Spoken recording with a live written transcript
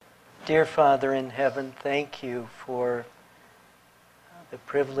Dear Father in heaven, thank you for the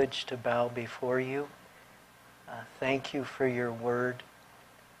privilege to bow before you. Thank you for your word.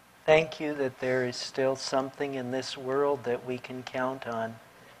 Thank you that there is still something in this world that we can count on.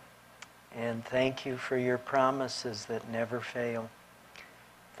 And thank you for your promises that never fail.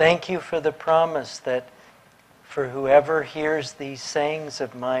 Thank you for the promise that for whoever hears these sayings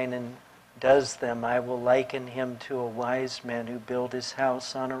of mine and does them, I will liken him to a wise man who built his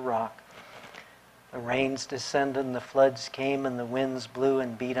house on a rock. The rains descended and the floods came and the winds blew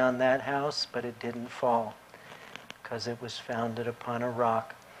and beat on that house, but it didn't fall because it was founded upon a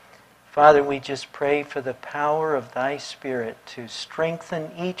rock. Father, we just pray for the power of thy Spirit to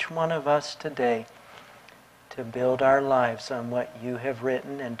strengthen each one of us today to build our lives on what you have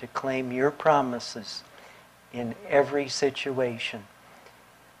written and to claim your promises in every situation.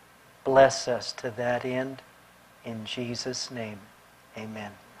 Bless us to that end. In Jesus' name,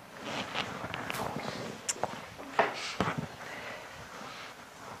 amen.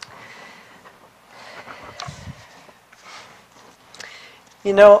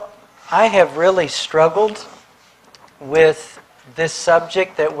 You know, I have really struggled with this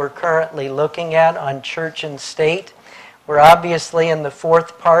subject that we're currently looking at on church and state. We're obviously in the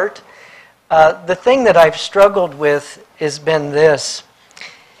fourth part. The thing that I've struggled with has been this,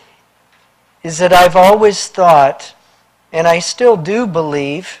 is that I've always thought, and I still do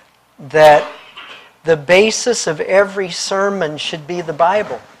believe, that the basis of every sermon should be the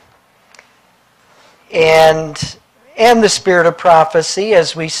Bible. And the spirit of prophecy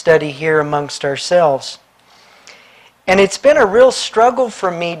as we study here amongst ourselves. And it's been a real struggle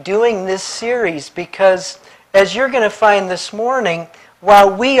for me doing this series because, as you're going to find this morning,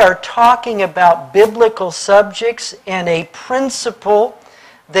 while we are talking about biblical subjects and a principle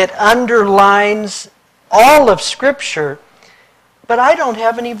that underlines all of Scripture, but I don't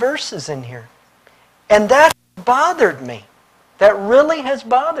have any verses in here. And that bothered me. That really has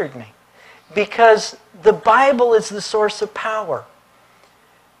bothered me. Because the Bible is the source of power.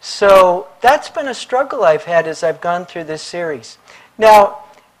 So that's been a struggle I've had as I've gone through this series. Now,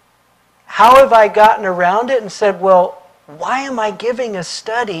 how have I gotten around it and said, well, why am I giving a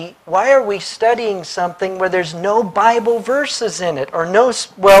study? Why are we studying something where there's no Bible verses in it? Or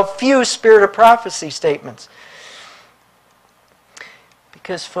few spirit of prophecy statements?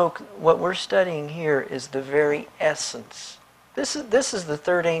 Because, folks, what we're studying here is the very essence. This is the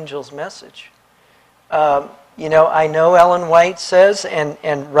third angel's message. I know Ellen White says,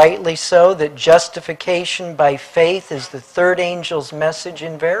 and rightly so, that justification by faith is the third angel's message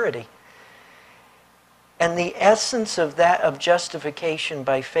in verity. And the essence of that, of justification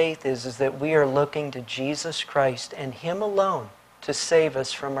by faith, is that we are looking to Jesus Christ and Him alone to save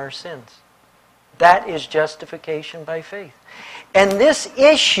us from our sins. That is justification by faith. And this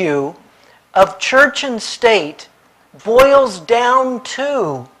issue of church and state boils down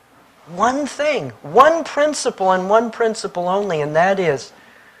to one thing, one principle and one principle only, and that is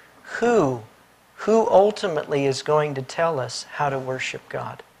who ultimately is going to tell us how to worship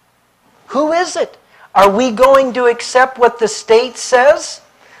God. Who is it? Are we going to accept what the state says?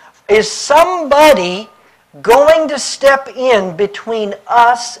 Is somebody going to step in between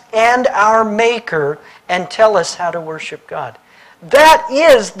us and our Maker and tell us how to worship God? That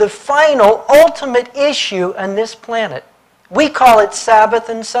is the final, ultimate issue on this planet. We call it Sabbath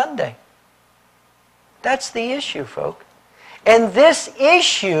and Sunday. That's the issue, folk. And this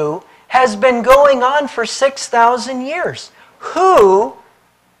issue has been going on for 6,000 years. Who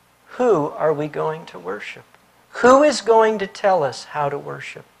are we going to worship? Who is going to tell us how to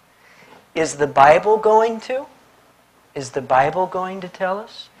worship? Is the Bible going to? Is the Bible going to tell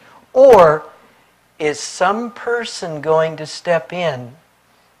us? Or is some person going to step in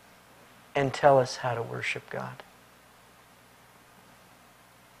and tell us how to worship God?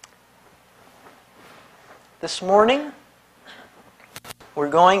 This morning, we're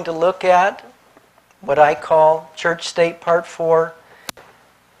going to look at what I call Church State Part 4,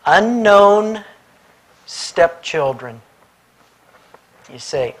 Unknown Stepchildren. You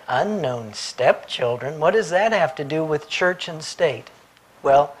say, unknown stepchildren? What does that have to do with church and state?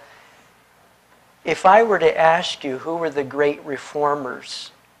 Well, if I were to ask you who were the great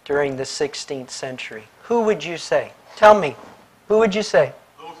reformers during the 16th century, who would you say? Tell me. Who would you say?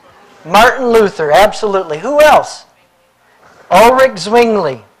 Martin Luther, absolutely. Who else? Ulrich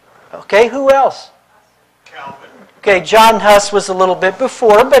Zwingli. Okay, who else? Calvin. Okay, John Huss was a little bit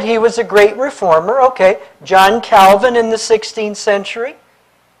before, but he was a great reformer. Okay, John Calvin in the 16th century.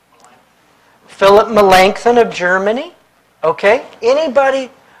 Philip Melanchthon of Germany. Okay, anybody?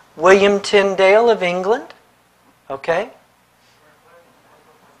 William Tyndale of England. Okay.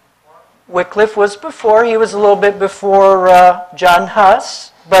 Wycliffe was before. He was a little bit before John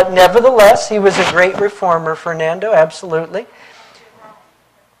Huss. But nevertheless, he was a great reformer, Fernando, absolutely.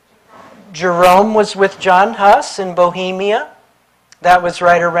 Jerome was with John Huss in Bohemia. That was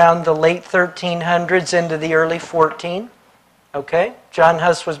right around the late 1300s into the early 14. Okay? John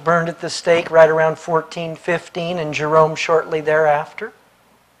Huss was burned at the stake right around 1415, and Jerome shortly thereafter.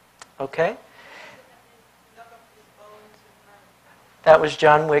 Okay? That was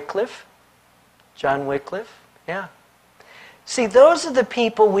John Wycliffe. John Wycliffe, yeah. See, those are the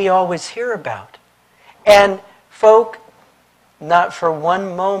people we always hear about. And folk, not for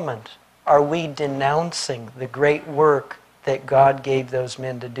one moment are we denouncing the great work that God gave those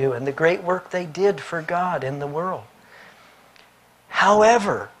men to do and the great work they did for God in the world.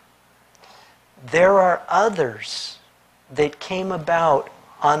 However, there are others that came about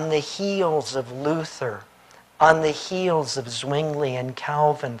on the heels of Luther, on the heels of Zwingli and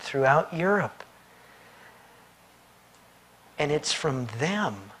Calvin throughout Europe. And it's from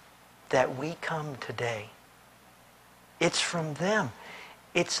them that we come today. It's from them.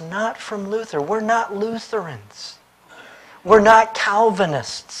 It's not from Luther. We're not Lutherans. We're not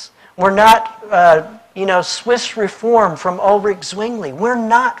Calvinists. We're not, Swiss Reform from Ulrich Zwingli. We're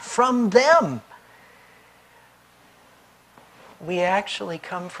not from them. We actually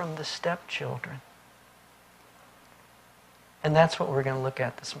come from the Stepchildren. And that's what we're going to look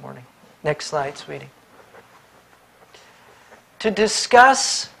at this morning. Next slide, sweetie. To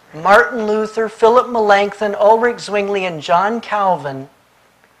discuss Martin Luther, Philip Melanchthon, Ulrich Zwingli, and John Calvin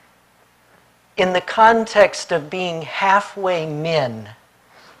in the context of being halfway men,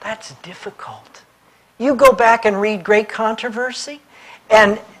 that's difficult. You go back and read Great Controversy,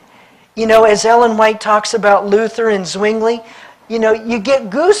 and, as Ellen White talks about Luther and Zwingli, you get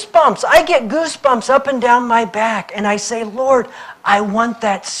goosebumps. I get goosebumps up and down my back, and I say, Lord, I want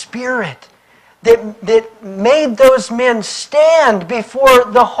that spirit that made those men stand before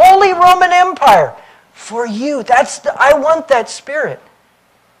the Holy Roman Empire for you. I want that spirit.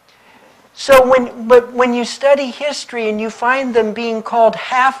 So when you study history and you find them being called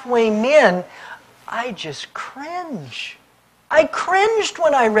halfway men, I just cringe. I cringed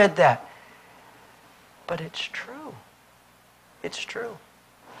when I read that. But it's true. It's true.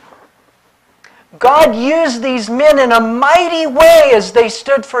 God used these men in a mighty way as they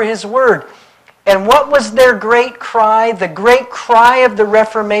stood for His Word. And what was their great cry? The great cry of the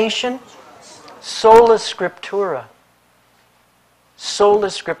Reformation? Sola Scriptura. Sola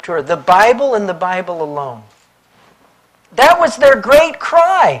Scriptura. The Bible and the Bible alone. That was their great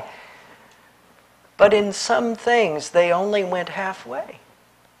cry. But in some things, they only went halfway.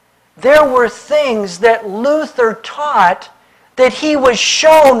 There were things that Luther taught that he was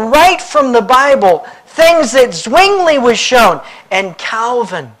shown right from the Bible. Things that Zwingli was shown. And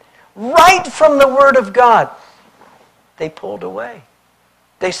Calvin, right from the Word of God. They pulled away.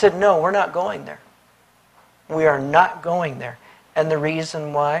 They said, no, we're not going there. We are not going there. And the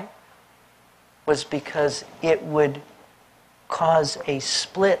reason why was because it would cause a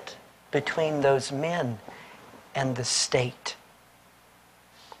split between those men and the state,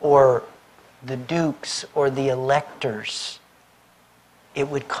 or the dukes, or the electors. It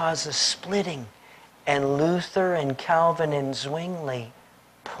would cause a splitting. And Luther and Calvin and Zwingli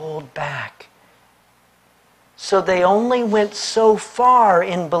pulled back. So they only went so far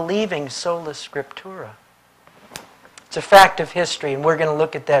in believing sola scriptura. It's a fact of history, and we're going to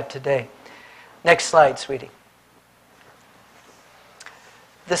look at that today. Next slide, sweetie.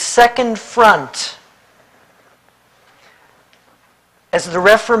 The second front. As the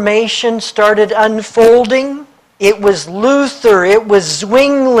Reformation started unfolding, it was Luther, it was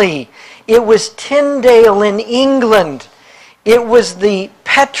Zwingli, it was Tyndale in England, it was the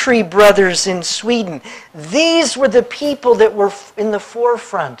Petri brothers in Sweden. These were the people that were in the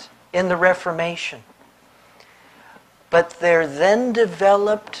forefront in the Reformation. But there then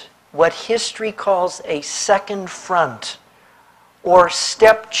developed what history calls a second front, or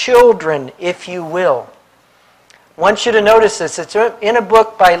stepchildren, if you will. I want you to notice this. It's in a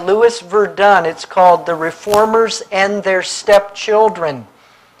book by Louis Verdun. It's called The Reformers and Their Stepchildren.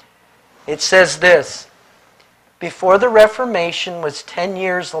 It says this: before the Reformation was 10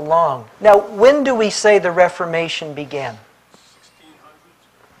 years along. Now, when do we say the Reformation began? 1600s.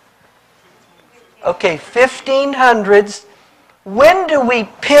 Okay, 1500s. When do we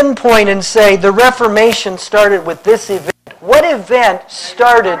pinpoint and say the Reformation started with this event? What event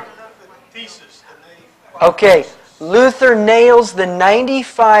started? Okay, Luther nails the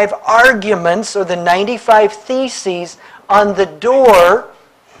 95 arguments or the 95 theses on the door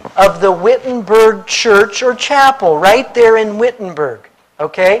of the Wittenberg church or chapel, right there in Wittenberg.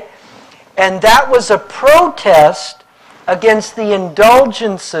 Okay? And that was a protest against the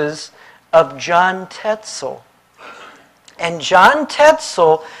indulgences of John Tetzel. And John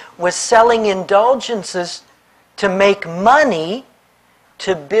Tetzel was selling indulgences to make money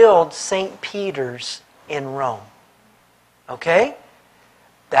to build St. Peter's in Rome. Okay?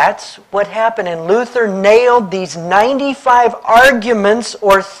 That's what happened. And Luther nailed these 95 arguments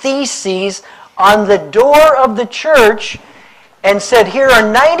or theses on the door of the church and said, here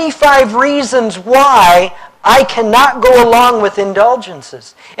are 95 reasons why I cannot go along with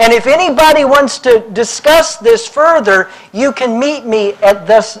indulgences. And if anybody wants to discuss this further, you can meet me at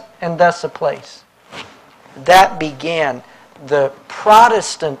thus and thus a place. That began the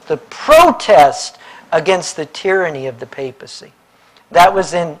the protest against the tyranny of the papacy. That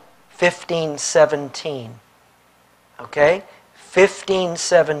was in 1517. Okay?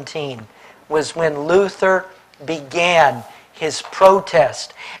 1517 was when Luther began his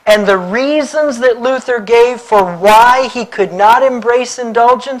protest. And the reasons that Luther gave for why he could not embrace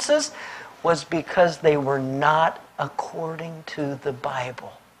indulgences was because they were not according to the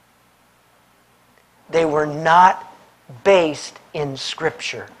Bible. They were not based in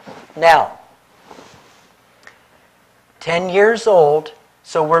Scripture. Now, 10 years old,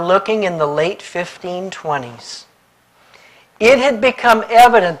 so we're looking in the late 1520s. It had become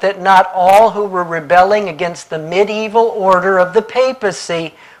evident that not all who were rebelling against the medieval order of the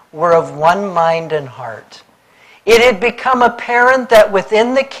papacy were of one mind and heart. It had become apparent that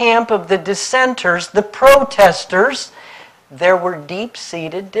within the camp of the dissenters, the protesters, there were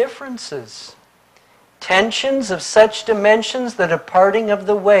deep-seated differences. Tensions of such dimensions that a parting of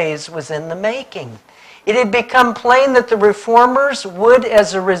the ways was in the making. It had become plain that the reformers would,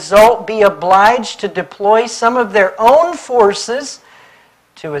 as a result, be obliged to deploy some of their own forces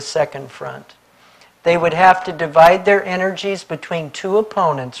to a second front. They would have to divide their energies between two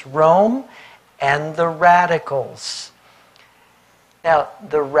opponents, Rome and the radicals. Now,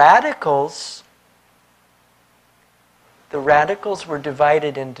 the radicals were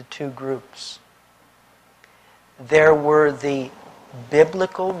divided into two groups. There were the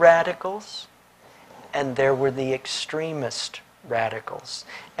biblical radicals, and there were the extremist radicals.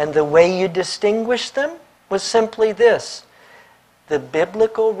 And the way you distinguish them was simply this. The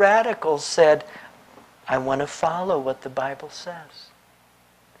biblical radicals said, I want to follow what the Bible says.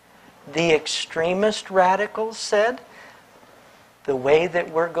 The extremist radicals said, the way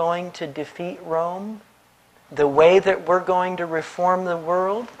that we're going to defeat Rome, the way that we're going to reform the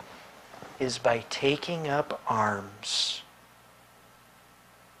world, is by taking up arms.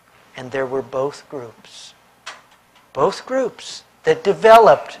 And there were both groups that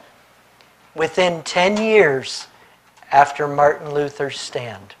developed within 10 years after Martin Luther's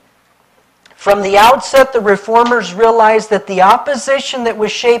stand. From the outset, the reformers realized that the opposition that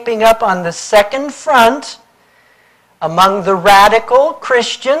was shaping up on the second front among the radical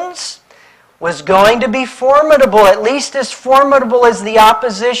Christians was going to be formidable, at least as formidable as the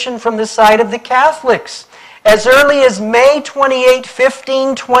opposition from the side of the Catholics. As early as May 28,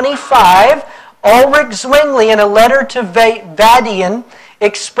 1525, Ulrich Zwingli, in a letter to Vadian,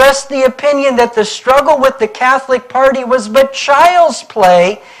 expressed the opinion that the struggle with the Catholic party was but child's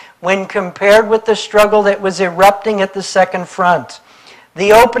play when compared with the struggle that was erupting at the second front.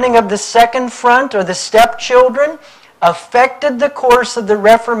 The opening of the second front, or the Stepchildren, affected the course of the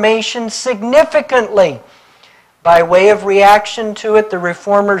Reformation significantly. By way of reaction to it, the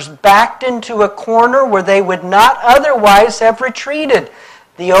reformers backed into a corner where they would not otherwise have retreated.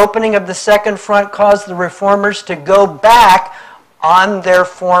 The opening of the second front caused the reformers to go back on their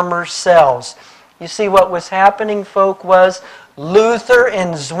former selves. You see, what was happening, folk, was Luther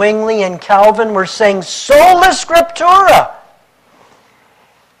and Zwingli and Calvin were saying, Sola Scriptura!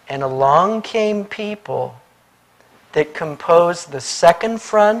 And along came people that composed the second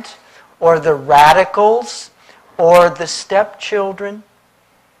front, or the radicals, or the Stepchildren,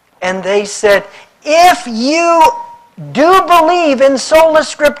 and they said, if you do believe in sola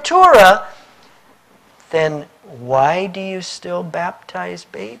scriptura, then why do you still baptize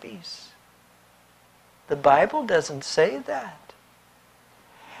babies? The Bible doesn't say that.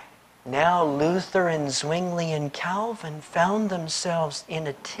 Now Luther and Zwingli and Calvin found themselves in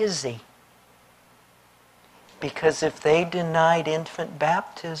a tizzy, because if they denied infant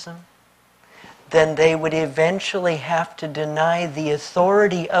baptism, then they would eventually have to deny the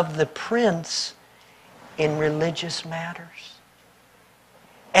authority of the prince in religious matters.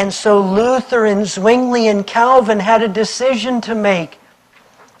 And so Luther and Zwingli and Calvin had a decision to make.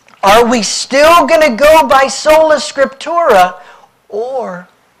 Are we still going to go by sola scriptura, or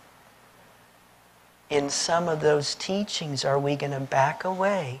in some of those teachings are we going to back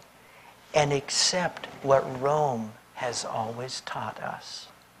away and accept what Rome has always taught us.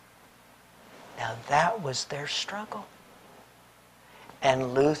 Now that was their struggle.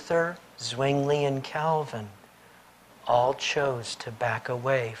 And Luther, Zwingli, and Calvin all chose to back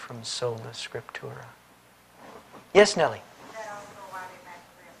away from sola scriptura. Yes, Nellie?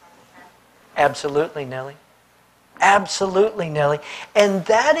 Absolutely, Nellie. Absolutely, Nellie. And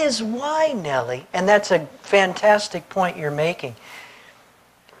that is why, Nellie, and that's a fantastic point you're making.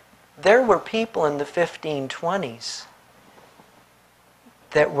 There were people in the 1520s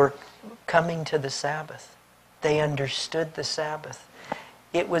that were coming to the Sabbath. They understood the Sabbath.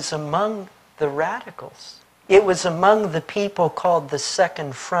 It was among the radicals. It was among the people called the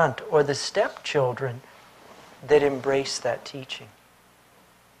Second Front or the Stepchildren that embraced that teaching.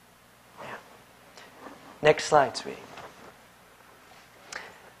 Yeah. Next slide, sweetie.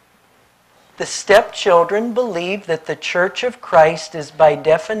 The Stepchildren believe that the Church of Christ is by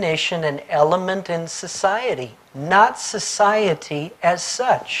definition an element in society, not society as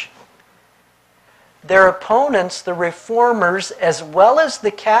such. Their opponents, the Reformers, as well as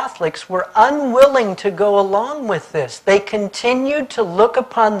the Catholics, were unwilling to go along with this. They continued to look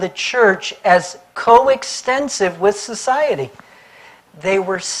upon the church as coextensive with society. They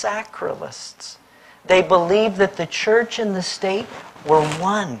were sacralists. They believed that the church and the state were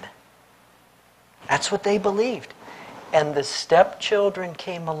one. That's what they believed. And the Stepchildren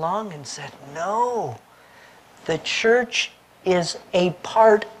came along and said, no, the church is a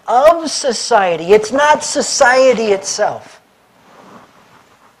part of society. It's not society itself.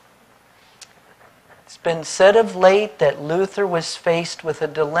 It's been said of late that Luther was faced with a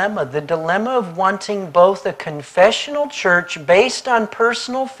dilemma. The dilemma of wanting both a confessional church based on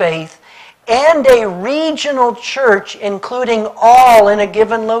personal faith and a regional church including all in a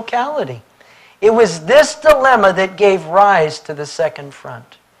given locality. It was this dilemma that gave rise to the Second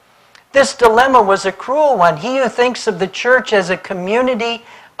Front. This dilemma was a cruel one. He who thinks of the church as a community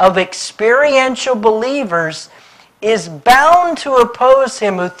of experiential believers is bound to oppose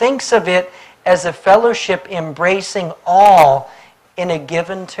him who thinks of it as a fellowship embracing all in a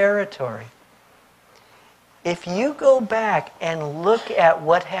given territory. If you go back and look at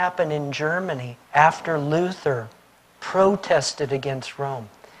what happened in Germany after Luther protested against Rome,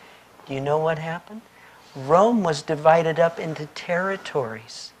 do you know what happened? Rome was divided up into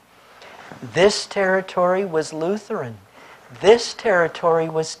territories. This territory was Lutheran. This territory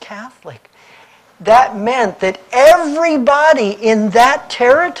was Catholic. That meant that everybody in that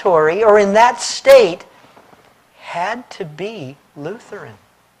territory or in that state had to be Lutheran.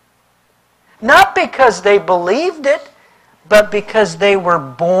 Not because they believed it, but because they were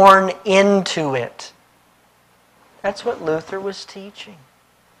born into it. That's what Luther was teaching.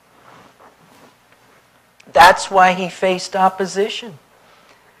 That's why he faced opposition.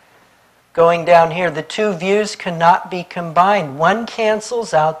 Going down here, the two views cannot be combined. One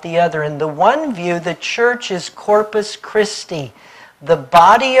cancels out the other. In the one view, the church is Corpus Christi, the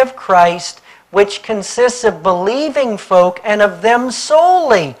body of Christ, which consists of believing folk and of them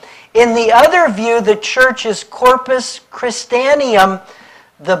solely. In the other view, the church is Corpus Christianum,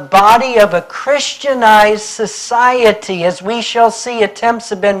 the body of a Christianized society. As we shall see, attempts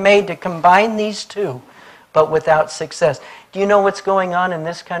have been made to combine these two, but without success. Do you know what's going on in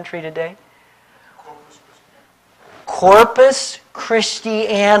this country today? Corpus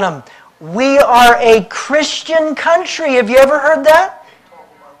Christianum. We are a Christian country. Have you ever heard that?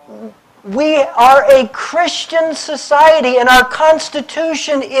 We are a Christian society and our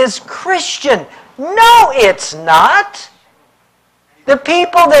Constitution is Christian. No, it's not. The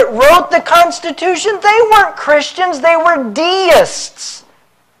people that wrote the Constitution, they weren't Christians, they were deists.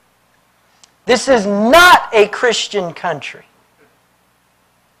 This is not a Christian country.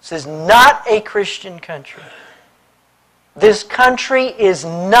 This is not a Christian country. This country is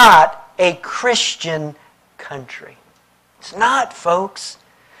not a Christian country. It's not, folks.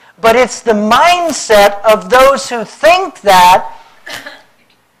 But it's the mindset of those who think that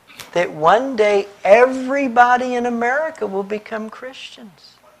one day everybody in America will become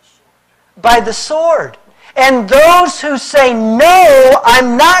Christians. By the sword. And those who say, no,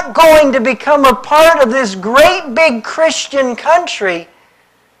 I'm not going to become a part of this great big Christian country,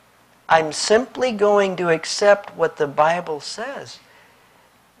 I'm simply going to accept what the Bible says,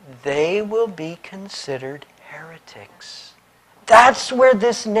 they will be considered heretics. That's where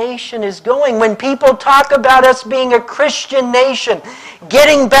this nation is going. When people talk about us being a Christian nation,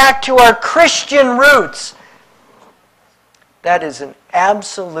 getting back to our Christian roots, that is an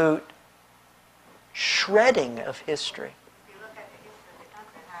absolute shredding of history. If you look at the history of the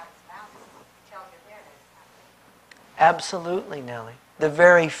country and how it's founded, it tells you there that it's not. Absolutely, Nellie. the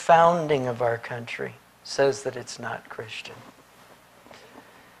very founding of our country says that it's not Christian.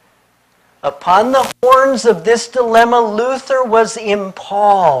 Upon the horns of this dilemma, Luther was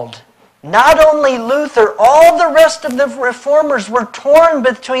impaled. Not only Luther, all the rest of the reformers were torn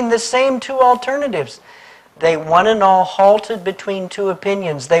between the same two alternatives. They one and all halted between two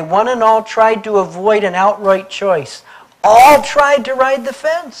opinions. They one and all tried to avoid an outright choice. All tried to ride the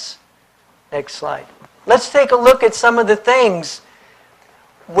fence. Next slide. Let's take a look at some of the things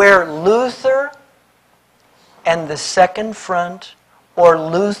where Luther and the Second Front, or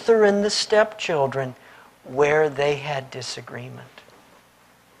Luther and the Stepchildren, where they had disagreement.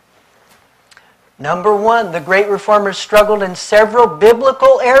 Number one, the great reformers struggled in several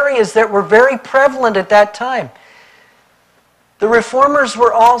biblical areas that were very prevalent at that time. The reformers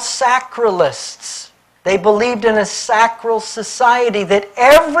were all sacralists. They believed in a sacral society, that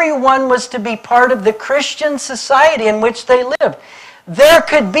everyone was to be part of the Christian society in which they lived. There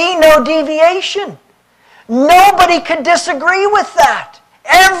could be no deviation. Nobody could disagree with that.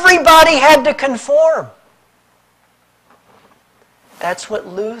 Everybody had to conform. That's what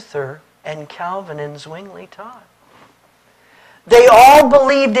Luther and Calvin and Zwingli taught. They all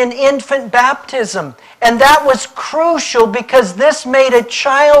believed in infant baptism, and that was crucial because this made a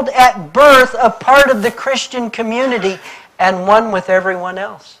child at birth a part of the Christian community and one with everyone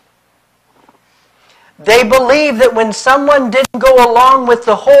else. They believed that when someone didn't go along with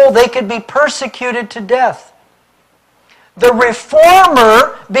the whole, they could be persecuted to death. The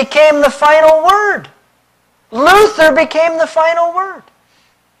reformer became the final word. Luther became the final word.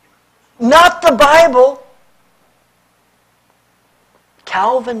 Not the Bible.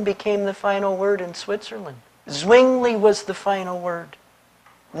 Calvin became the final word in Switzerland. Zwingli was the final word.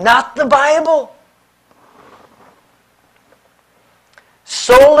 Not the Bible.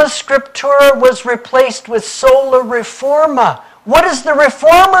 Sola Scriptura was replaced with Sola Reforma. What does the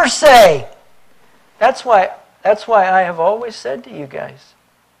Reformer say? That's why I have always said to you guys,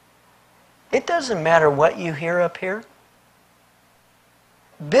 it doesn't matter what you hear up here.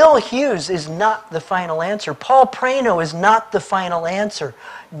 Bill Hughes is not the final answer. Paul Prano is not the final answer.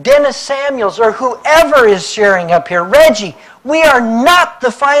 Dennis Samuels or whoever is sharing up here, Reggie, we are not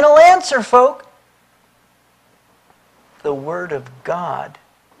the final answer, folk. The Word of God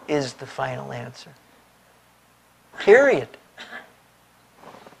is the final answer. Period.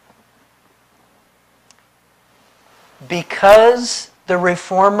 Because the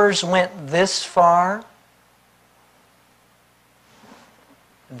reformers went this far,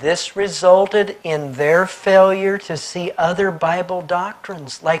 this resulted in their failure to see other Bible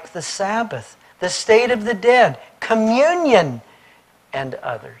doctrines like the Sabbath, the state of the dead, communion, and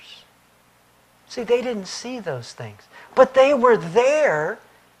others. See, they didn't see those things. But they were there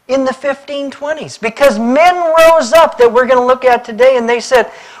in the 1520s because men rose up that we're going to look at today and they said,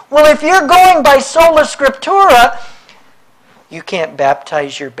 well, if you're going by Sola Scriptura, you can't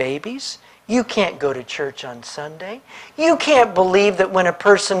baptize your babies. You can't go to church on Sunday. You can't believe that when a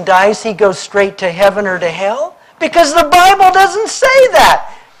person dies, he goes straight to heaven or to hell, because the Bible doesn't say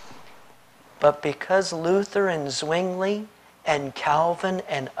that. But because Luther and Zwingli and Calvin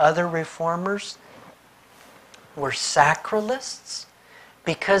and other reformers were sacralists,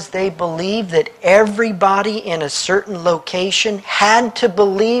 because they believed that everybody in a certain location had to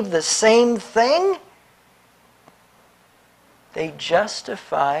believe the same thing, they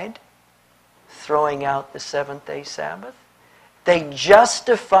justified throwing out the seventh-day Sabbath. They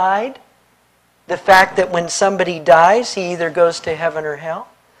justified the fact that when somebody dies, he either goes to heaven or hell.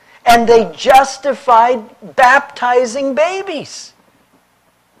 And they justified baptizing babies.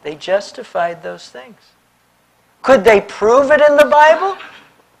 They justified those things. Could they prove it in the Bible?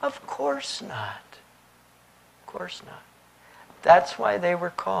 Of course not. Of course not. That's why they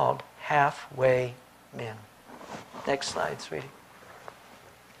were called halfway men. Next slide, sweetie.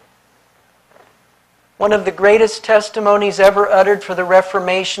 One of the greatest testimonies ever uttered for the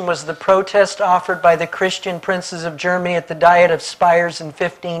Reformation was the protest offered by the Christian princes of Germany at the Diet of Spires in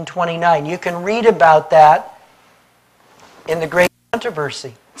 1529. You can read about that in the Great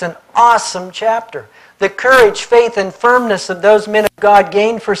Controversy. It's an awesome chapter. The courage, faith, and firmness of those men of God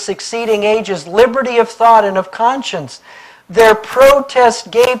gained for succeeding ages liberty of thought and of conscience. Their protest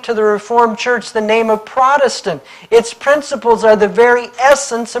gave to the Reformed Church the name of Protestant. Its principles are the very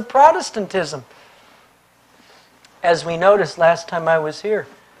essence of Protestantism. As we noticed last time I was here,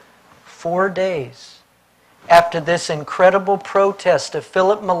 4 days after this incredible protest of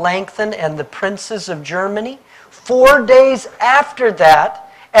Philip Melanchthon and the princes of Germany, 4 days after that,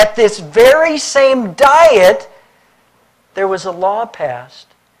 at this very same diet, there was a law passed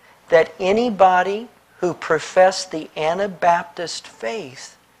that anybody who profess the Anabaptist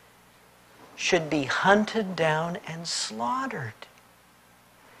faith should be hunted down and slaughtered.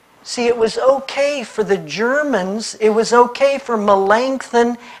 See, it was okay for the Germans, it was okay for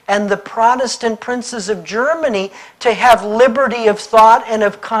Melanchthon and the Protestant princes of Germany to have liberty of thought and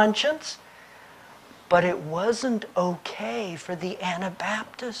of conscience, but it wasn't okay for the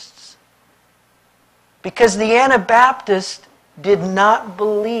Anabaptists. Because the Anabaptists did not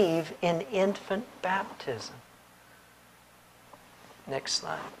believe in infant baptism. Next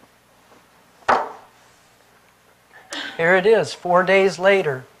slide. Here it is, 4 days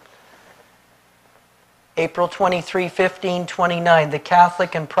later. April 23, 1529, the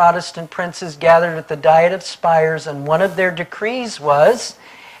Catholic and Protestant princes gathered at the Diet of Spires, and one of their decrees was,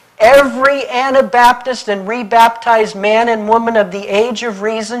 every Anabaptist and rebaptized man and woman of the age of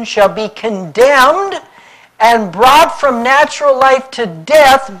reason shall be condemned and brought from natural life to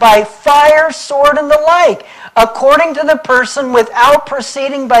death by fire, sword, and the like, according to the person, without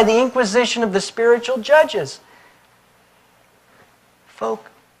proceeding by the inquisition of the spiritual judges. Folk,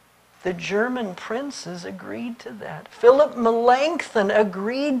 the German princes agreed to that. Philip Melanchthon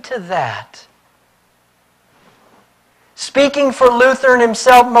agreed to that. Speaking for Luther and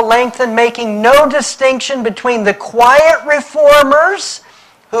himself, Melanchthon making no distinction between the quiet reformers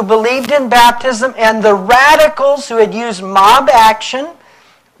who believed in baptism and the radicals who had used mob action.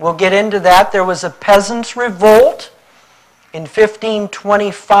 We'll get into that. There was a peasants' revolt in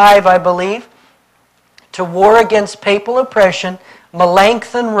 1525, I believe, to war against papal oppression.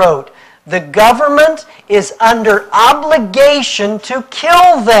 Melanchthon wrote, the government is under obligation to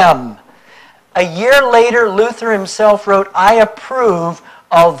kill them. A year later, Luther himself wrote, I approve,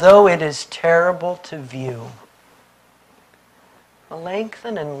 although it is terrible to view.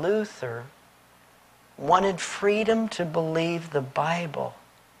 Melanchthon and Luther wanted freedom to believe the Bible,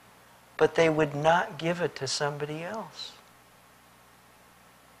 but they would not give it to somebody else.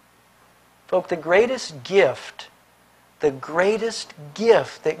 Folks, the greatest gift that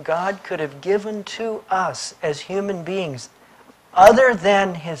God could have given to us as human beings, other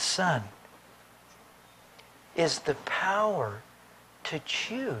than His Son, is the power to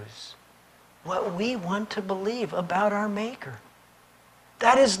choose what we want to believe about our Maker.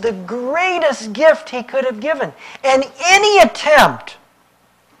 That is the greatest gift He could have given. And any attempt,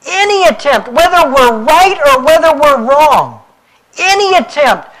 whether we're right or whether we're wrong, any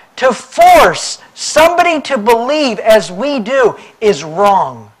attempt to force somebody to believe as we do is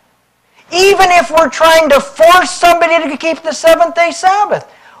wrong. Even if we're trying to force somebody to keep the seventh-day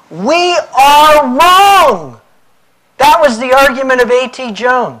Sabbath, we are wrong. That was the argument of A.T.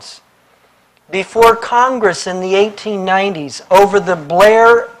 Jones before Congress in the 1890s over the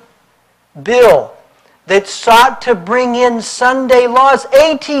Blair bill that sought to bring in Sunday laws.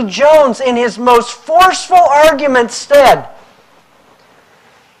 A.T. Jones, in his most forceful argument, said,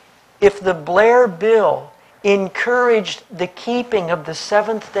 if the Blair bill encouraged the keeping of the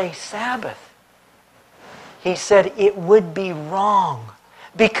seventh-day Sabbath, he said it would be wrong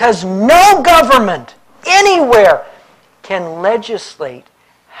because no government anywhere can legislate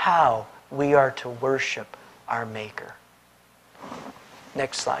how we are to worship our Maker.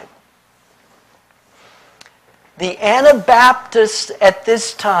 Next slide. The Anabaptists at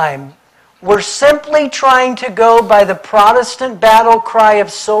this time were simply trying to go by the Protestant battle cry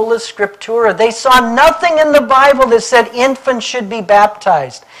of sola scriptura. They saw nothing in the Bible that said infants should be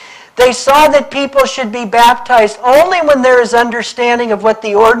baptized. They saw that people should be baptized only when there is understanding of what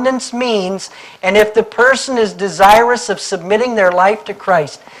the ordinance means and if the person is desirous of submitting their life to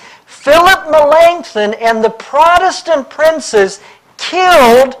Christ. Philip Melanchthon and the Protestant princes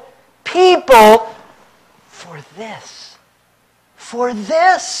killed people for this. For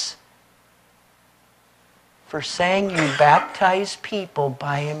this. For saying you baptize people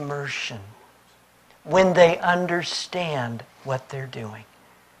by immersion when they understand what they're doing.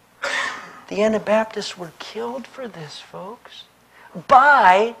 The Anabaptists were killed for this, folks,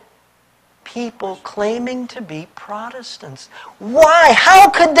 by people claiming to be Protestants. Why? How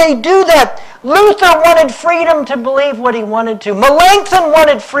could they do that? Luther wanted freedom to believe what he wanted to. Melanchthon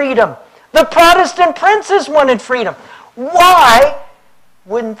wanted freedom. The Protestant princes wanted freedom. Why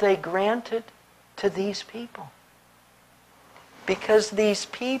wouldn't they grant it to these people? Because these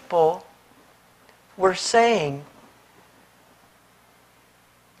people were saying,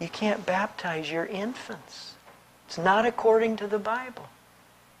 you can't baptize your infants. It's not according to the Bible.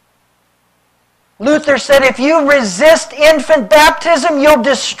 Luther said, if you resist infant baptism, you'll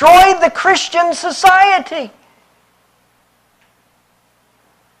destroy the Christian society.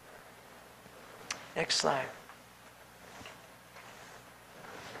 Next slide.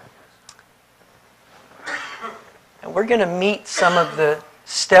 We're going to meet some of the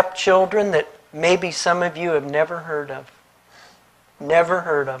stepchildren that maybe some of you have never heard of. Never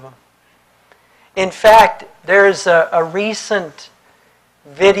heard of them. In fact, there's a recent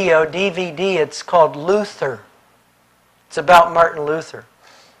video, DVD, it's called Luther. It's about Martin Luther.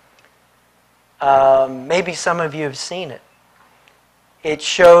 Maybe some of you have seen it. It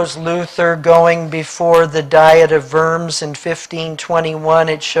shows Luther going before the Diet of Worms in 1521.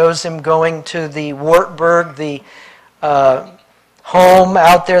 It shows him going to the Wartburg, the home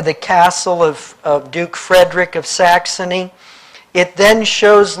out there, the castle of Duke Frederick of Saxony. It then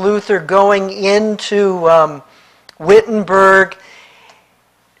shows Luther going into Wittenberg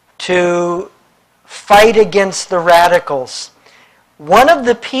to fight against the radicals. One of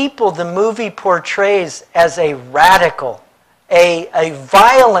the people the movie portrays as a radical, a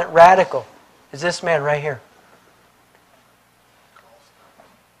violent radical, is this man right here.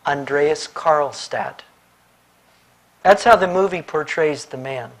 Andreas Karlstadt. That's how the movie portrays the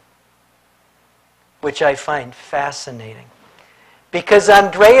man, which I find fascinating. Because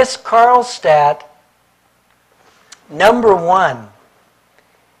Andreas Karlstadt, number one,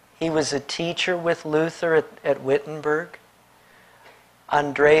 he was a teacher with Luther at Wittenberg.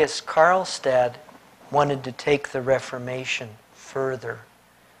 Andreas Karlstadt wanted to take the Reformation further,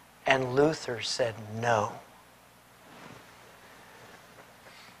 and Luther said no.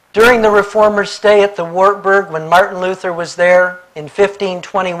 During the Reformers' stay at the Wartburg, when Martin Luther was there in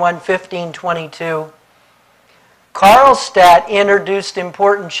 1521, 1522, Karlstadt introduced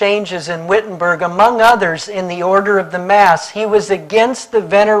important changes in Wittenberg, among others in the order of the Mass. He was against the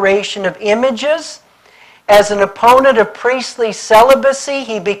veneration of images. As an opponent of priestly celibacy,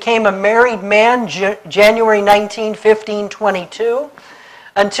 he became a married man January 19, 1522.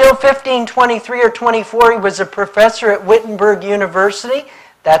 Until 1523 or 24, he was a professor at Wittenberg University.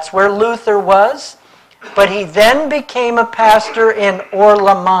 That's where Luther was. But he then became a pastor in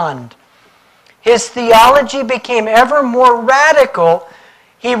Orlamond. His theology became ever more radical.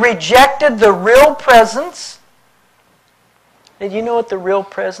 He rejected the real presence. Did you know what the real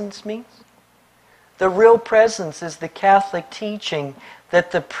presence means? The real presence is the Catholic teaching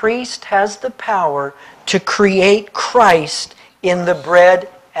that the priest has the power to create Christ in the bread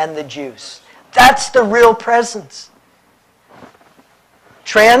and the juice. That's the real presence.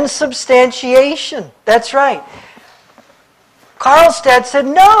 Transubstantiation. That's right. Karlstadt said,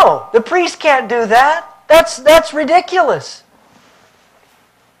 no, the priest can't do that. That's ridiculous.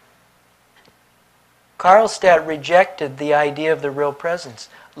 Karlstadt rejected the idea of the real presence.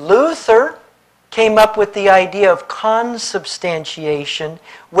 Luther came up with the idea of consubstantiation,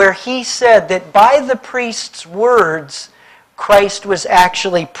 where he said that by the priest's words, Christ was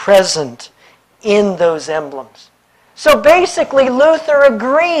actually present in those emblems. So basically, Luther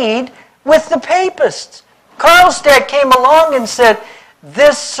agreed with the papists. Karlstadt came along and said,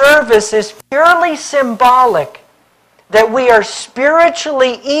 this service is purely symbolic, that we are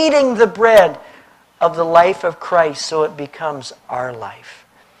spiritually eating the bread of the life of Christ so it becomes our life.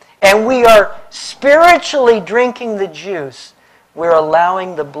 And we are spiritually drinking the juice. We're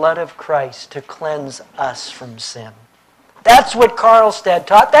allowing the blood of Christ to cleanse us from sin. That's what Karlstadt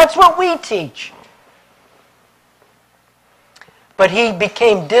taught. That's what we teach. But he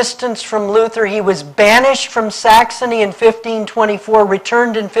became distanced from Luther. He was banished from Saxony in 1524,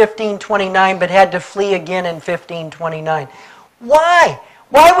 returned in 1529, but had to flee again in 1529. Why?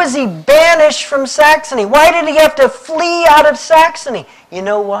 Why was he banished from Saxony? Why did he have to flee out of Saxony? You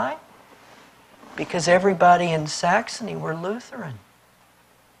know why? Because everybody in Saxony were Lutheran.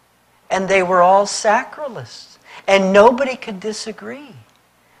 And they were all sacralists. And nobody could disagree.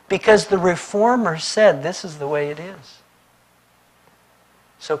 Because the Reformers said, this is the way it is.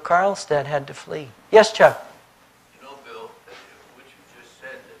 So Karlstadt had to flee. Yes, Chuck? You know, Bill, what you just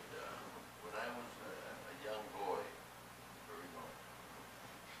said, that when I was a young boy, very young,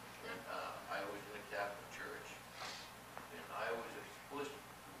 and I was in a Catholic church, and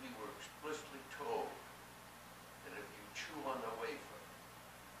we were explicitly told that if you chew on the wafer,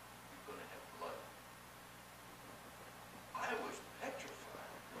 you're going to have blood. I was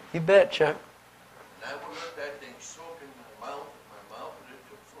petrified. You bet, Chuck. And I would let that thing soak in my mouth, and it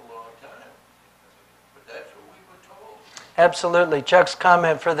took for a long time. But that's what we were told. Absolutely. Chuck's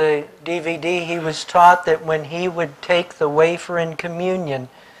comment for the DVD, he was taught that when he would take the wafer in communion,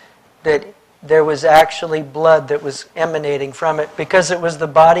 that there was actually blood that was emanating from it because it was the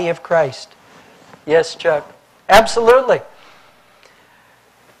body of Christ. Yes, Chuck. Absolutely.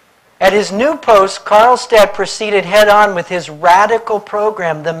 At his new post, Karlstadt proceeded head-on with his radical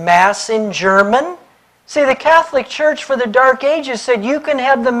program, the Mass in German. See, the Catholic Church for the Dark Ages said you can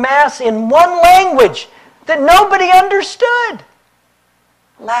have the Mass in one language, that nobody understood.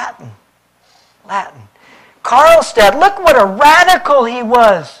 Latin. Latin. Karlstadt, look what a radical he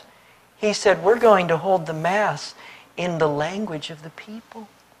was. He said, we're going to hold the Mass in the language of the people.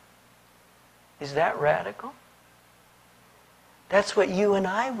 Is that radical? That's what you and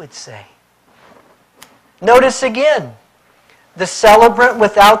I would say. Notice again, the celebrant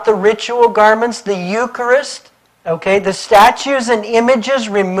without the ritual garments, the Eucharist, okay, the statues and images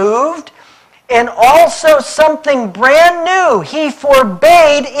removed, and also something brand new. He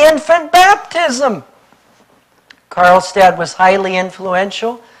forbade infant baptism. Karlstadt was highly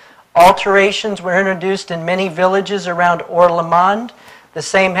influential. Alterations were introduced in many villages around Orlamond. The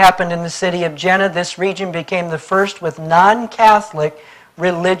same happened in the city of Jena. This region became the first with non-Catholic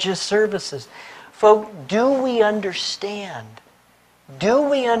religious services. Folks, do we understand? Do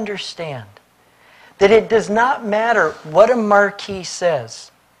we understand that it does not matter what a marquee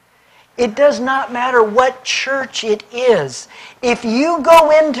says? It does not matter what church it is. If you go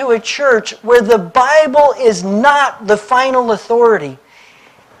into a church where the Bible is not the final authority,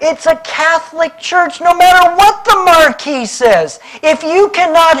 it's a Catholic church, no matter what the marquee says. If you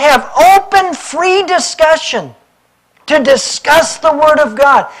cannot have open, free discussion to discuss the Word of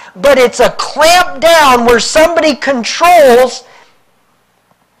God, but it's a clamp down where somebody controls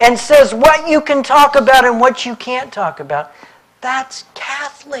and says what you can talk about and what you can't talk about, that's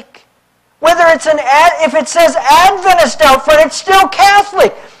Catholic. Whether it's if it says Adventist out front, it's still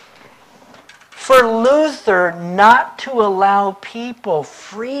Catholic. For Luther not to allow people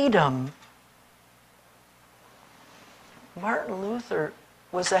freedom, Martin Luther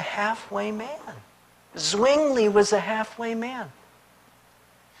was a halfway man. Zwingli was a halfway man.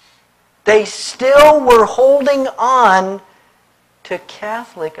 They still were holding on to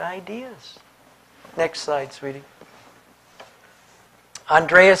Catholic ideas. Next slide, sweetie.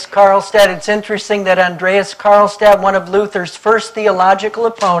 Andreas Karlstadt. It's interesting that Andreas Karlstadt, one of Luther's first theological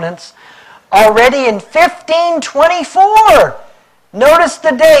opponents, already in 1524, notice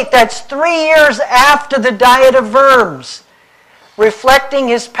the date, that's 3 years after the Diet of Worms, reflecting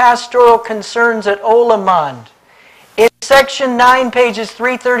his pastoral concerns at Olamond. In section 9, pages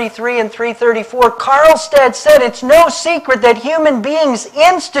 333 and 334, Karlstadt said it's no secret that human beings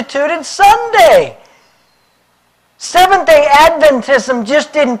instituted Sunday. Seventh-day Adventism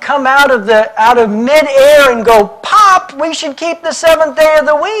just didn't come out of mid-air and go, pop, we should keep the seventh day of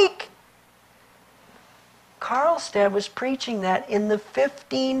the week. Karlstadt was preaching that in the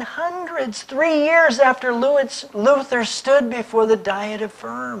 1500s, 3 years after Luther stood before the Diet of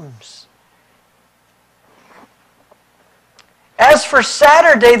Worms. As for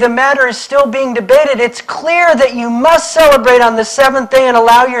Saturday, the matter is still being debated. It's clear that you must celebrate on the seventh day and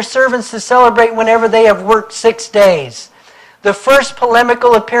allow your servants to celebrate whenever they have worked 6 days. The first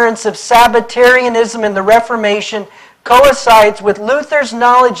polemical appearance of Sabbatarianism in the Reformation coincides with Luther's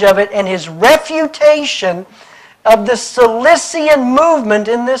knowledge of it and his refutation of the Cilician movement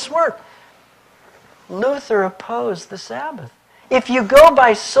in this work. Luther opposed the Sabbath. If you go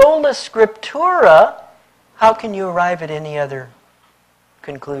by sola scriptura, how can you arrive at any other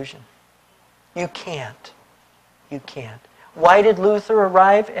conclusion? You can't. You can't. Why did Luther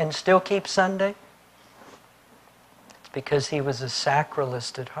arrive and still keep Sunday? It's because he was a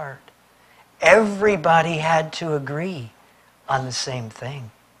sacralist at heart. Everybody had to agree on the same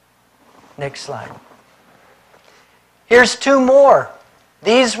thing. Next slide. Here's 2 more.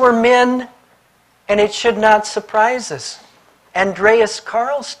 These were men, and it should not surprise us. Andreas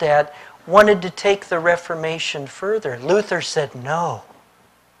Karlstadt wanted to take the Reformation further. Luther said no.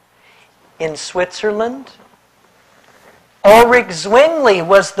 In Switzerland, Ulrich Zwingli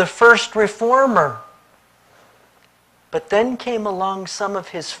was the first reformer. But then came along some of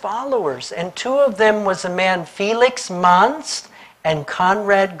his followers, and 2 of them was a man, Felix Manz and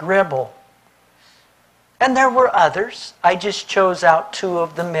Conrad Grebel. And there were others. I just chose out 2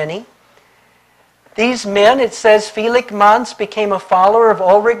 of the many. These men, it says, Felix Manz became a follower of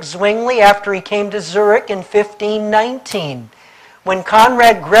Ulrich Zwingli after he came to Zurich in 1519. When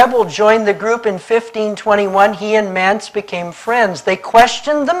Conrad Grebel joined the group in 1521, he and Manz became friends. They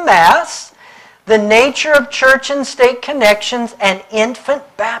questioned the Mass, the nature of church and state connections, and infant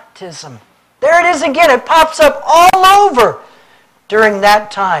baptism. There it is again. It pops up all over during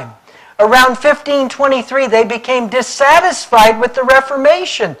that time. Around 1523, they became dissatisfied with the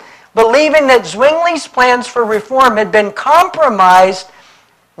Reformation, believing that Zwingli's plans for reform had been compromised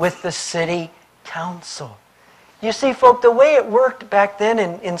with the city council. You see, folk, the way it worked back then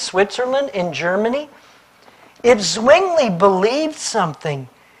in Switzerland, in Germany, if Zwingli believed something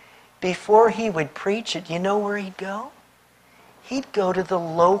before he would preach it, you know where he'd go? He'd go to the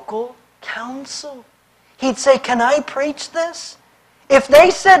local council. He'd say, can I preach this? If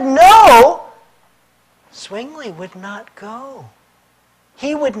they said no, Zwingli would not go.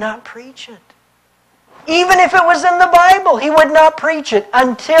 He would not preach it. Even if it was in the Bible, he would not preach it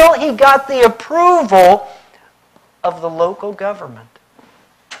until he got the approval of the local government.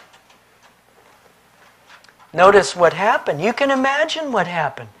 Notice what happened. You can imagine what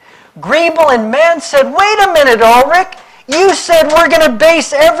happened. Griebel and Mann said, wait a minute, Ulrich. You said we're going to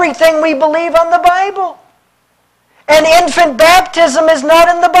base everything we believe on the Bible. And infant baptism is not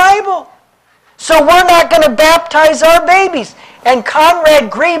in the Bible. So we're not going to baptize our babies. And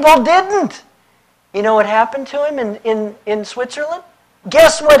Conrad Griebel didn't. You know what happened to him in Switzerland?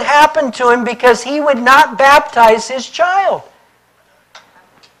 Guess what happened to him because he would not baptize his child?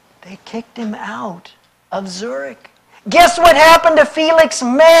 They kicked him out of Zurich. Guess what happened to Felix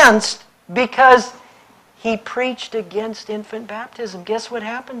Manst because he preached against infant baptism? Guess what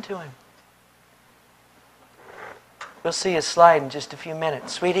happened to him? We'll see a slide in just a few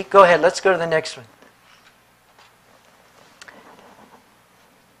minutes. Sweetie, go ahead. Let's go to the next one.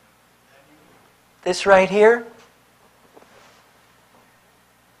 This right here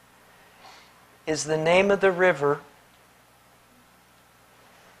is the name of the river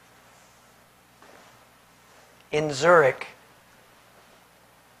in Zurich.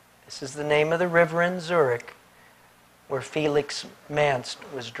 This is the name of the river in Zurich where Felix Manst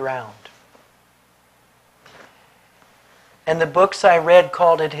was drowned. And the books I read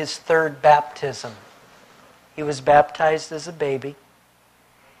called it his third baptism. He was baptized as a baby.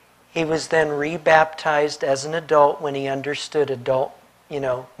 He was then rebaptized as an adult when he understood adult,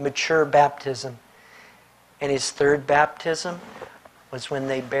 mature baptism. And his third baptism was when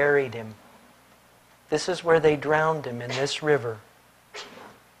they buried him. This is where they drowned him, in this river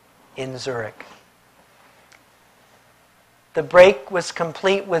in Zurich. The break was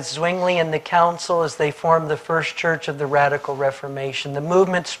complete with Zwingli and the council as they formed the first church of the Radical Reformation. The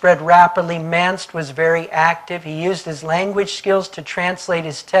movement spread rapidly. Manst was very active. He used his language skills to translate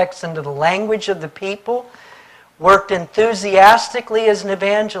his texts into the language of the people, worked enthusiastically as an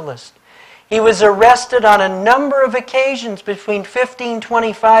evangelist. He was arrested on a number of occasions between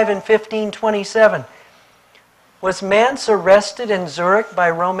 1525 and 1527. Was Manst arrested in Zurich by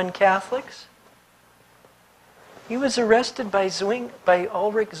Roman Catholics? He was arrested by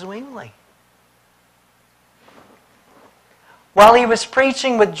Ulrich Zwingli. While he was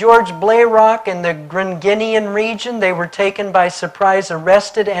preaching with George Blayrock in the Grunginian region, they were taken by surprise,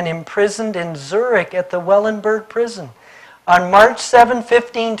 arrested, and imprisoned in Zurich at the Wellenberg prison. On March 7,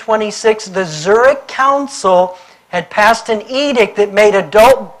 1526, the Zurich Council had passed an edict that made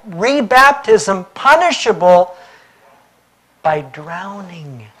adult rebaptism punishable by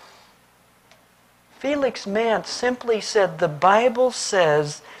drowning. Felix Manst simply said, the Bible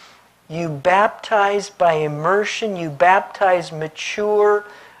says you baptize by immersion, you baptize mature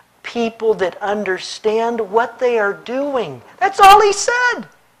people that understand what they are doing. That's all he said.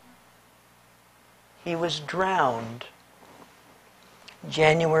 He was drowned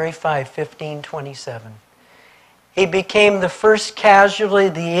January 5, 1527. He became the first casualty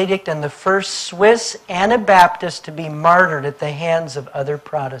of the edict and the first Swiss Anabaptist to be martyred at the hands of other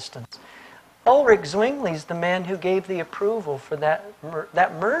Protestants. Ulrich Zwingli is the man who gave the approval for that murder.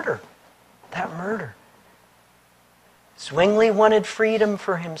 That murder. Zwingli wanted freedom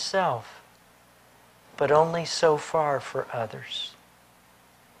for himself, but only so far for others.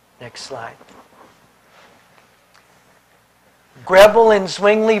 Next slide. Grebel and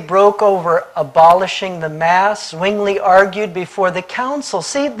Zwingli broke over abolishing the Mass. Zwingli argued before the council.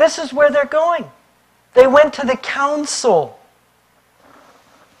 See, this is where they're going. They went to the council.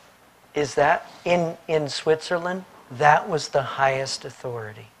 Is that in Switzerland? That was the highest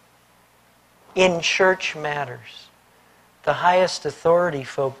authority. In church matters, the highest authority,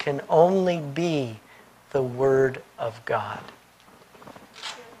 folk, can only be the Word of God.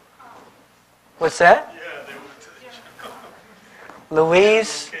 What's that? Yeah, they went to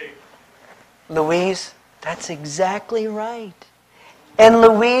the Louise, that's exactly right. And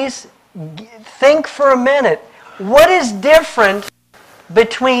Louise, think for a minute. What is different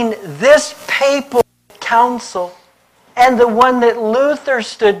between this papal council and the one that Luther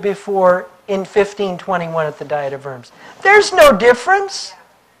stood before in 1521 at the Diet of Worms? There's no difference.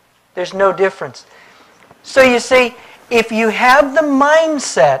 There's no difference. So you see, if you have the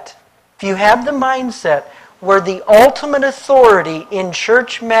mindset where the ultimate authority in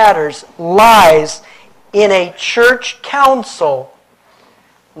church matters lies in a church council,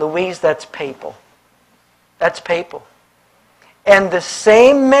 Louise, that's papal. That's papal. And the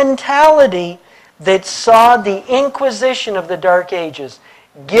same mentality that saw the Inquisition of the Dark Ages,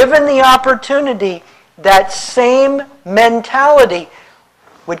 given the opportunity that same mentality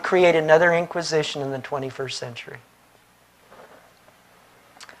would create another Inquisition in the 21st century.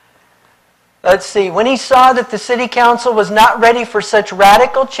 Let's see. When he saw that the city council was not ready for such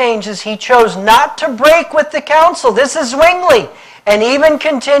radical changes, he chose not to break with the council. This is Zwingli. And even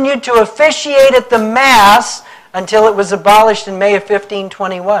continued to officiate at the Mass until it was abolished in May of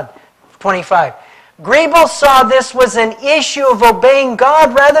 1525. Grebel saw this was an issue of obeying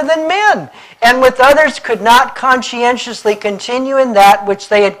God rather than men, and with others could not conscientiously continue in that which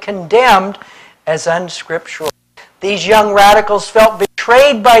they had condemned as unscriptural. These young radicals felt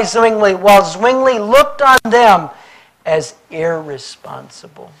betrayed by Zwingli, while Zwingli looked on them as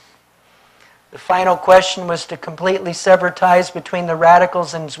irresponsible. The final question was to completely sever ties between the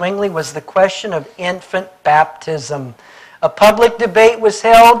radicals and Zwingli was the question of infant baptism. A public debate was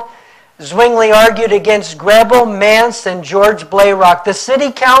held. Zwingli argued against Grebel, Mance, and George Blayrock. The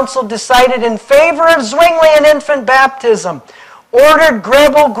city council decided in favor of Zwingli and infant baptism, ordered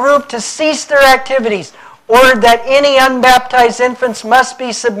Grebel group to cease their activities, ordered that any unbaptized infants must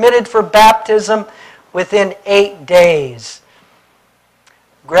be submitted for baptism within 8 days.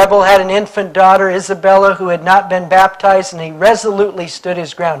 Grebel had an infant daughter, Isabella, who had not been baptized, and he resolutely stood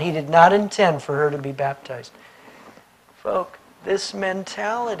his ground. He did not intend for her to be baptized. Folk, this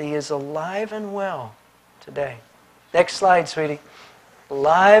mentality is alive and well today. Next slide, sweetie.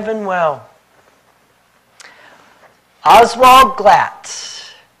 Alive and well. Oswald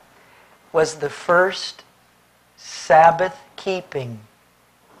Glatt was the first Sabbath-keeping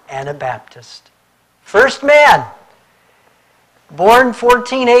Anabaptist. First man. Born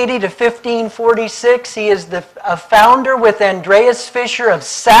 1480 to 1546, he is a founder with Andreas Fischer of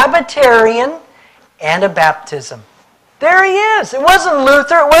Sabbatarian Anabaptism. There he is. It wasn't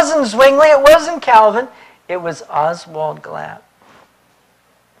Luther, it wasn't Zwingli, it wasn't Calvin. It was Oswald Glatt.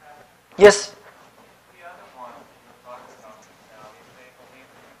 Yes? The other one you're talking about now, if they believe in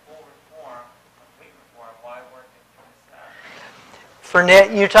full reform, complete reform, why weren't they doing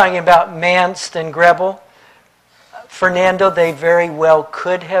that? You're talking about Mance and Grebel. Fernando, they very well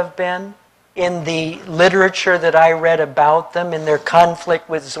could have been. In the literature that I read about them, in their conflict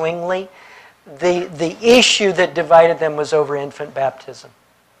with Zwingli, the issue that divided them was over infant baptism.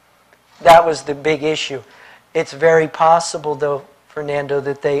 That was the big issue. It's very possible, though, Fernando,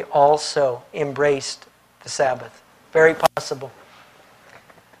 that they also embraced the Sabbath. Very possible.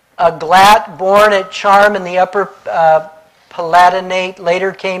 Glatt, born at Charm in the Upper Palatinate,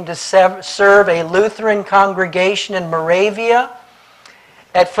 later came to serve a Lutheran congregation in Moravia.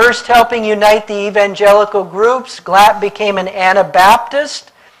 At first helping unite the evangelical groups, Glatt became an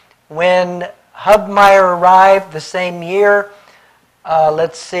Anabaptist. When Hubmaier arrived the same year,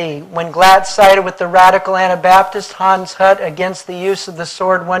 when Glatt sided with the radical Anabaptist Hans Hut against the use of the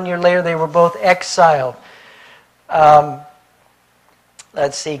sword, 1 year later they were both exiled. Glatt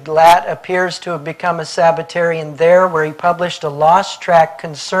appears to have become a Sabbatarian there, where he published a lost tract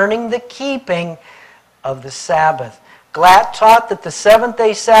concerning the keeping of the Sabbath. Glatt taught that the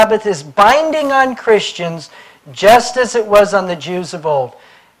seventh-day Sabbath is binding on Christians just as it was on the Jews of old,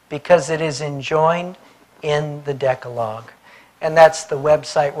 because it is enjoined in the Decalogue. And that's the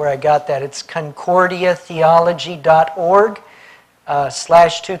website where I got that. It's concordiatheology.org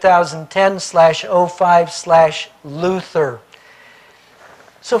 /2010/05/Luther.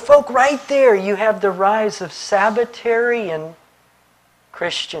 So, folk, right there you have the rise of Sabbatarian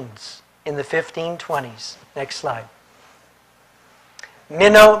Christians in the 1520s. Next slide.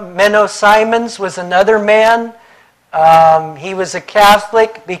 Menno Simons was another man. He was a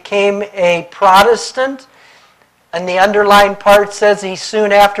Catholic, became a Protestant. And the underlined part says he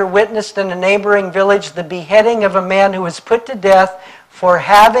soon after witnessed in a neighboring village the beheading of a man who was put to death for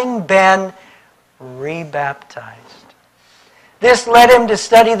having been rebaptized. This led him to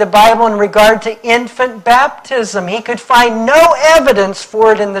study the Bible in regard to infant baptism. He could find no evidence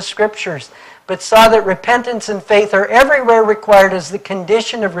for it in the Scriptures, but saw that repentance and faith are everywhere required as the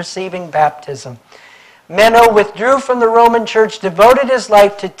condition of receiving baptism. Menno withdrew from the Roman Church, devoted his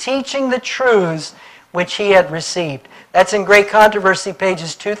life to teaching the truths which he had received. That's in Great Controversy,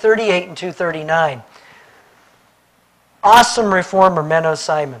 pages 238 and 239. Awesome reformer, Menno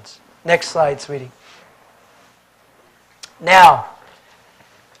Simons. Next slide, sweetie. Now,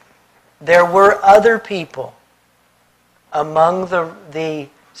 there were other people among the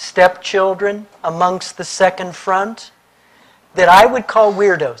stepchildren, amongst the second front, that I would call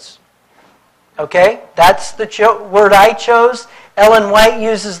weirdos. Okay? That's the word I chose. Ellen White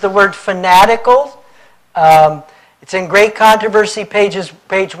uses the word fanatical. It's in Great Controversy, page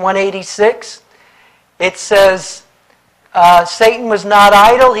 186. It says, Satan was not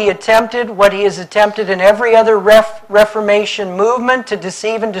idle. He attempted what he has attempted in every other Reformation movement, to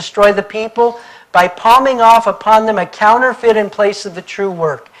deceive and destroy the people by palming off upon them a counterfeit in place of the true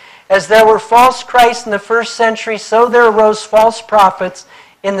work. As there were false Christs in the first century, so there arose false prophets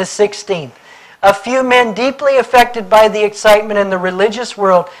in the 16th. A few men deeply affected by the excitement in the religious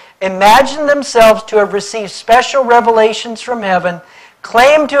world imagined themselves to have received special revelations from heaven,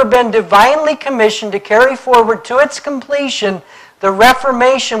 claimed to have been divinely commissioned to carry forward to its completion the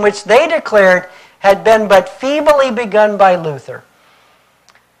Reformation which they declared had been but feebly begun by Luther.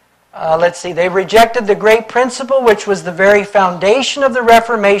 They rejected the great principle which was the very foundation of the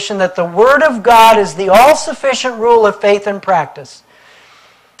Reformation, that the Word of God is the all-sufficient rule of faith and practice.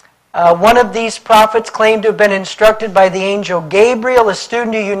 One of these prophets claimed to have been instructed by the angel Gabriel. A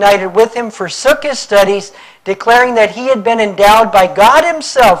student who united with him forsook his studies, declaring that he had been endowed by God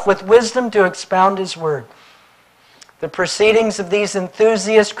himself with wisdom to expound his word. The proceedings of these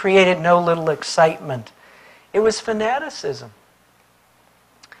enthusiasts created no little excitement. It was fanaticism.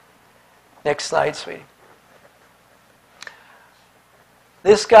 Next slide, sweetie.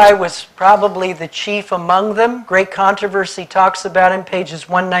 This guy was probably the chief among them. Great controversy talks about him, pages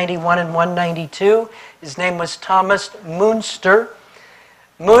 191 and 192. His name was Thomas Münster.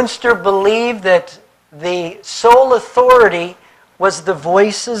 Münster believed that the sole authority was the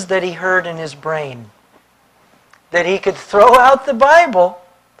voices that he heard in his brain. That he could throw out the Bible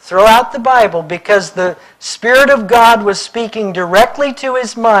because the Spirit of God was speaking directly to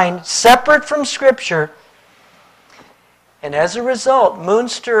his mind, separate from Scripture. And as a result,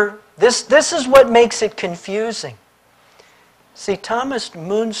 Münster, this is what makes it confusing. See, Thomas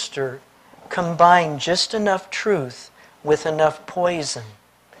Münster combined just enough truth with enough poison.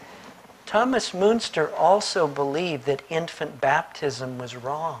 Thomas Münster also believed that infant baptism was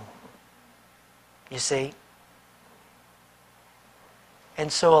wrong. You see?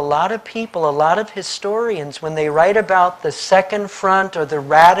 And so a lot of people, a lot of historians, when they write about the Second Front or the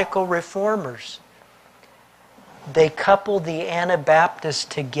radical reformers, they couple the Anabaptists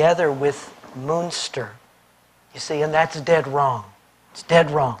together with Münster. You see, and that's dead wrong. It's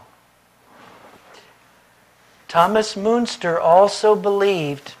dead wrong. Thomas Münster also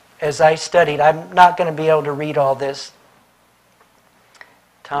believed, as I studied, I'm not going to be able to read all this.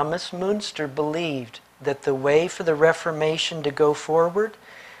 Thomas Münster believed that the way for the Reformation to go forward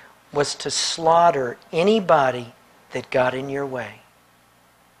was to slaughter anybody that got in your way.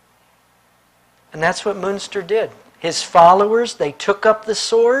 And that's what Münster did. His followers, they took up the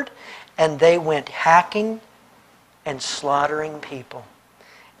sword and they went hacking and slaughtering people.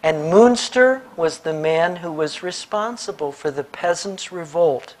 And Münster was the man who was responsible for the peasants'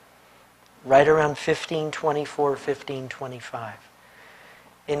 revolt right around 1524, 1525,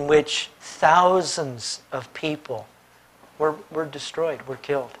 in which thousands of people were destroyed, were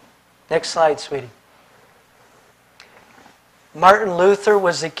killed. Next slide, sweetie. Martin Luther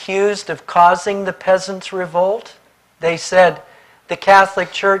was accused of causing the peasants' revolt. They said, the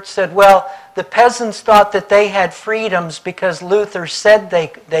Catholic Church said, well, the peasants thought that they had freedoms because Luther said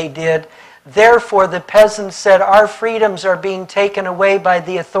they did. Therefore, the peasants said, our freedoms are being taken away by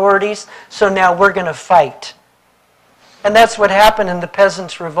the authorities, so now we're going to fight. And that's what happened in the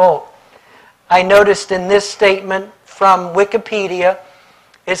peasants' revolt. I noticed in this statement from Wikipedia,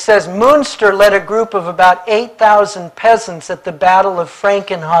 it says, Münster led a group of about 8,000 peasants at the Battle of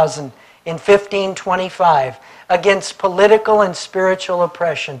Frankenhausen in 1525 against political and spiritual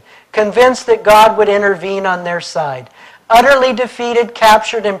oppression, convinced that God would intervene on their side. Utterly defeated,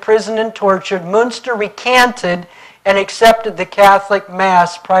 captured, imprisoned, and tortured, Münster recanted and accepted the Catholic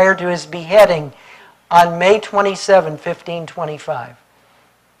Mass prior to his beheading on May 27, 1525.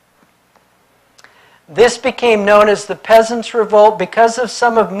 This became known as the Peasants' Revolt because of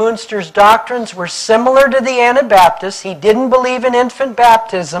some of Münster's doctrines were similar to the Anabaptists. He didn't believe in infant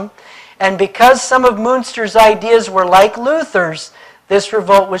baptism. And because some of Münster's ideas were like Luther's, this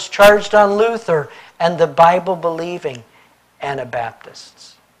revolt was charged on Luther and the Bible-believing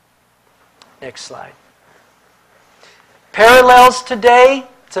Anabaptists. Next slide. Parallels today,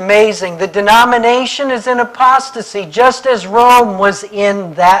 it's amazing. The denomination is in apostasy, just as Rome was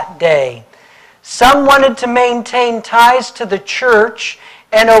in that day. Some wanted to maintain ties to the church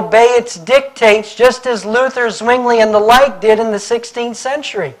and obey its dictates, just as Luther, Zwingli, and the like did in the 16th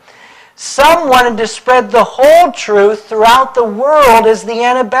century. Some wanted to spread the whole truth throughout the world, as the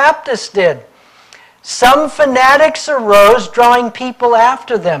Anabaptists did. Some fanatics arose, drawing people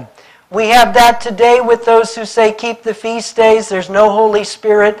after them. We have that today with those who say, keep the feast days, there's no Holy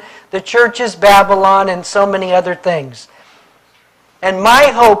Spirit, the church is Babylon, and so many other things. And my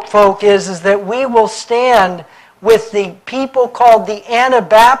hope, folk, is that we will stand with the people called the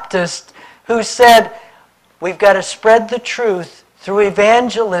Anabaptists who said, we've got to spread the truth through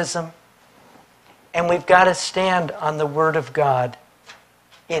evangelism, and we've got to stand on the Word of God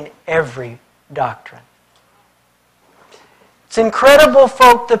in every doctrine. It's incredible,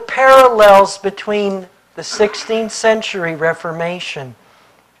 folk, the parallels between the 16th century Reformation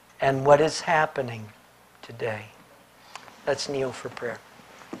and what is happening today. Let's kneel for prayer.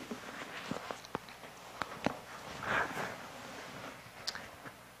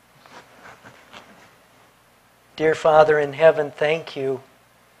 Dear Father in heaven, thank you.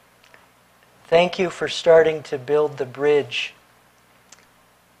 Thank you for starting to build the bridge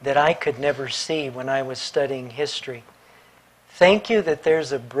that I could never see when I was studying history. Thank you that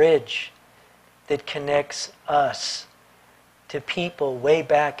there's a bridge that connects us to people way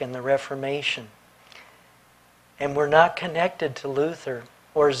back in the Reformation. And we're not connected to Luther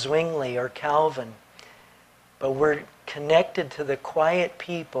or Zwingli or Calvin, but we're connected to the quiet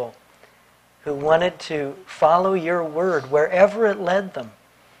people who wanted to follow your word wherever it led them,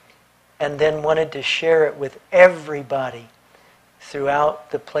 and then wanted to share it with everybody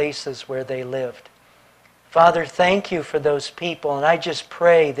throughout the places where they lived. Father, thank you for those people, and I just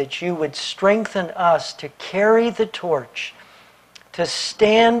pray that you would strengthen us to carry the torch, to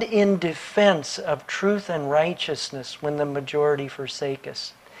stand in defense of truth and righteousness when the majority forsake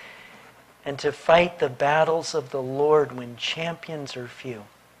us, and to fight the battles of the Lord when champions are few.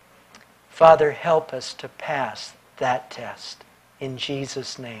 Father, help us to pass that test. In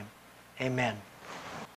Jesus' name, amen.